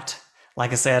this out,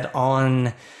 like I said,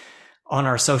 on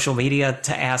our social media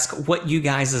to ask what you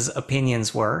guys'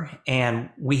 opinions were, and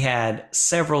we had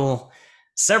several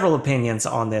opinions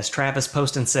on this. Travis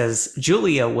Poston says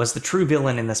Julia was the true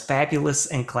villain in this fabulous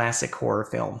and classic horror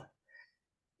film.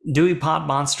 Dewey Pod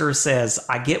Monster says,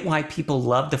 I get why people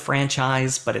love the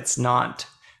franchise, but it's not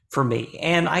for me.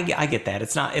 And I get that.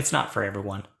 It's not for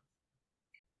everyone.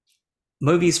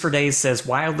 Movies for Days says,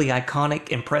 wildly iconic,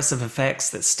 impressive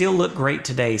effects that still look great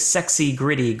today. Sexy,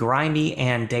 gritty, grimy,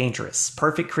 and dangerous.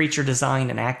 Perfect creature design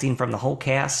and acting from the whole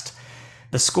cast.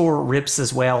 The score rips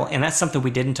as well, and that's something we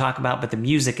didn't talk about, but the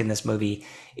music in this movie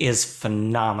is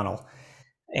phenomenal.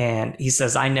 And he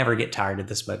says, I never get tired of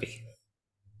this movie.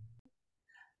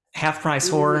 Half Price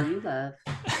Horror. You love.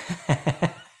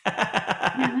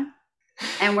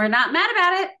 And we're not mad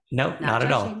about it. Nope, not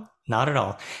at all. Not at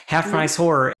all. Half Mm-hmm. Price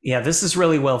Horror. Yeah, this is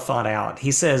really well thought out.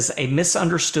 He says, a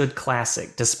misunderstood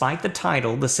classic. Despite the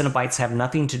title, the Cenobites have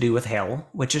nothing to do with hell,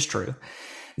 which is true.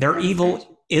 Their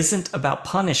evil isn't about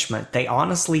punishment. They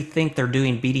honestly think they're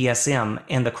doing BDSM,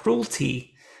 and the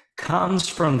cruelty comes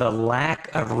from the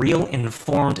lack of real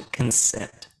informed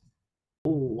consent.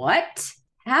 What?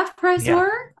 Half Price Yeah.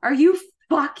 Horror? Are you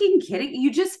fucking kidding?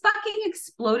 You just fucking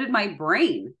exploded my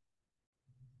brain.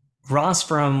 Ross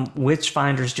from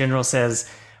Witchfinders General says,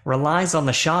 relies on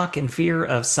the shock and fear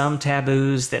of some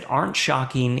taboos that aren't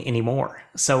shocking anymore.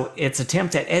 So its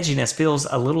attempt at edginess feels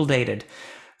a little dated.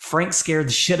 Frank scared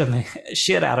the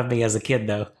shit out of me as a kid,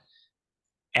 though.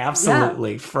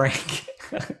 Absolutely, yeah. Frank.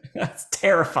 That's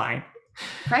terrifying.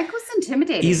 Frank was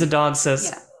intimidating. He's a Dog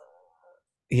says,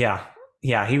 yeah,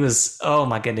 he was, oh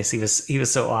my goodness, he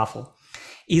was so awful.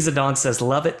 Isa Dog says,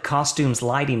 love it. Costumes,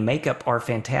 lighting, makeup are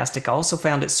fantastic. I also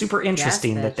found it super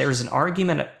interesting that there's an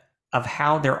argument of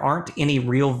how there aren't any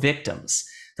real victims.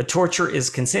 The torture is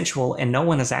consensual and no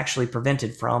one is actually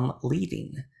prevented from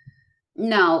leaving.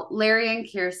 No, Larry and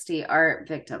Kirsty are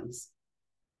victims.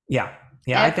 Yeah.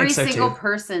 I think so too. Every single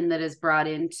person that is brought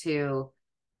into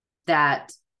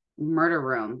that murder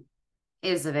room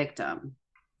is a victim.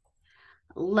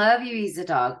 Love you, Isa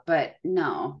Dog, but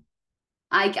no.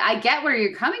 I get where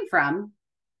you're coming from.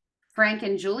 Frank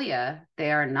and Julia,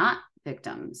 they are not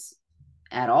victims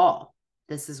at all.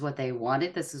 This is what they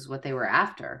wanted. This is what they were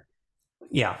after.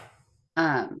 Yeah.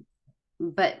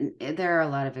 But there are a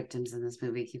lot of victims in this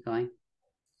movie. Keep going.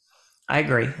 I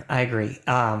agree.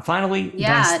 Finally.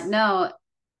 Yeah, no,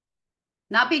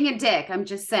 not being a dick. I'm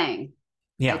just saying.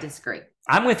 Yeah. I disagree.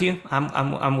 I'm with you.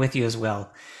 I'm with you as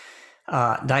well.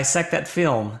 Dissect That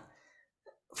Film.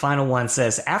 Final one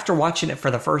says, after watching it for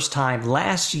the first time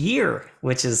last year,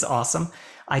 which is awesome,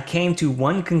 I came to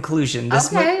one conclusion.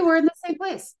 We're in the same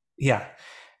place. Yeah.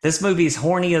 This movie's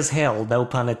horny as hell, no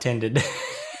pun intended.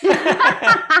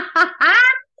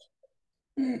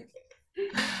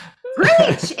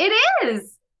 Preach! It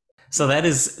is. So that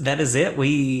is it.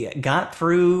 We got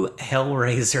through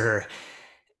Hellraiser.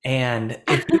 And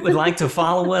if you would like to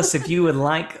follow us, if you would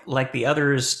like the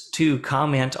others to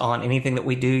comment on anything that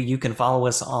we do, you can follow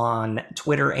us on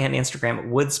Twitter and Instagram at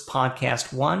Woods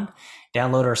Podcast One.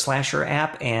 Download our Slasher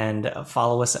app and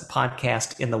follow us at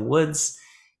Podcast in the Woods.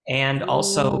 And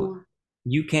also, Ooh.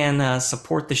 you can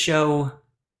support the show.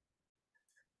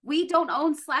 We don't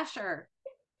own Slasher.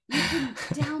 You can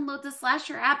download the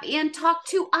Slasher app and talk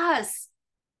to us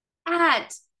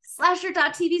at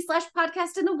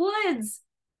slasher.tv/podcast in the woods.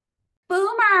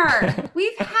 Boomer.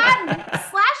 We've had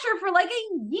Slasher for like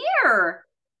a year.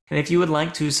 And if you would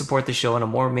like to support the show in a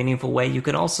more meaningful way, you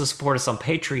can also support us on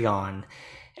Patreon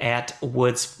at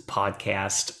Woods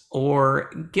Podcast,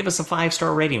 or give us a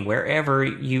 5-star rating wherever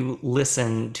you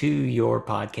listen to your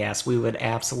podcast. We would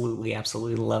absolutely,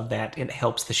 absolutely love that. It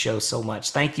helps the show so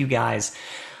much. Thank you guys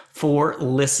for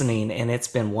listening, and it's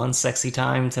been one sexy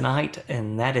time tonight,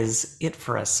 and that is it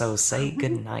for us. So say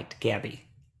good night, Gabby.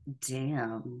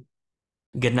 Damn.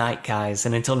 Good night, guys,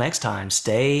 and until next time,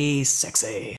 stay sexy.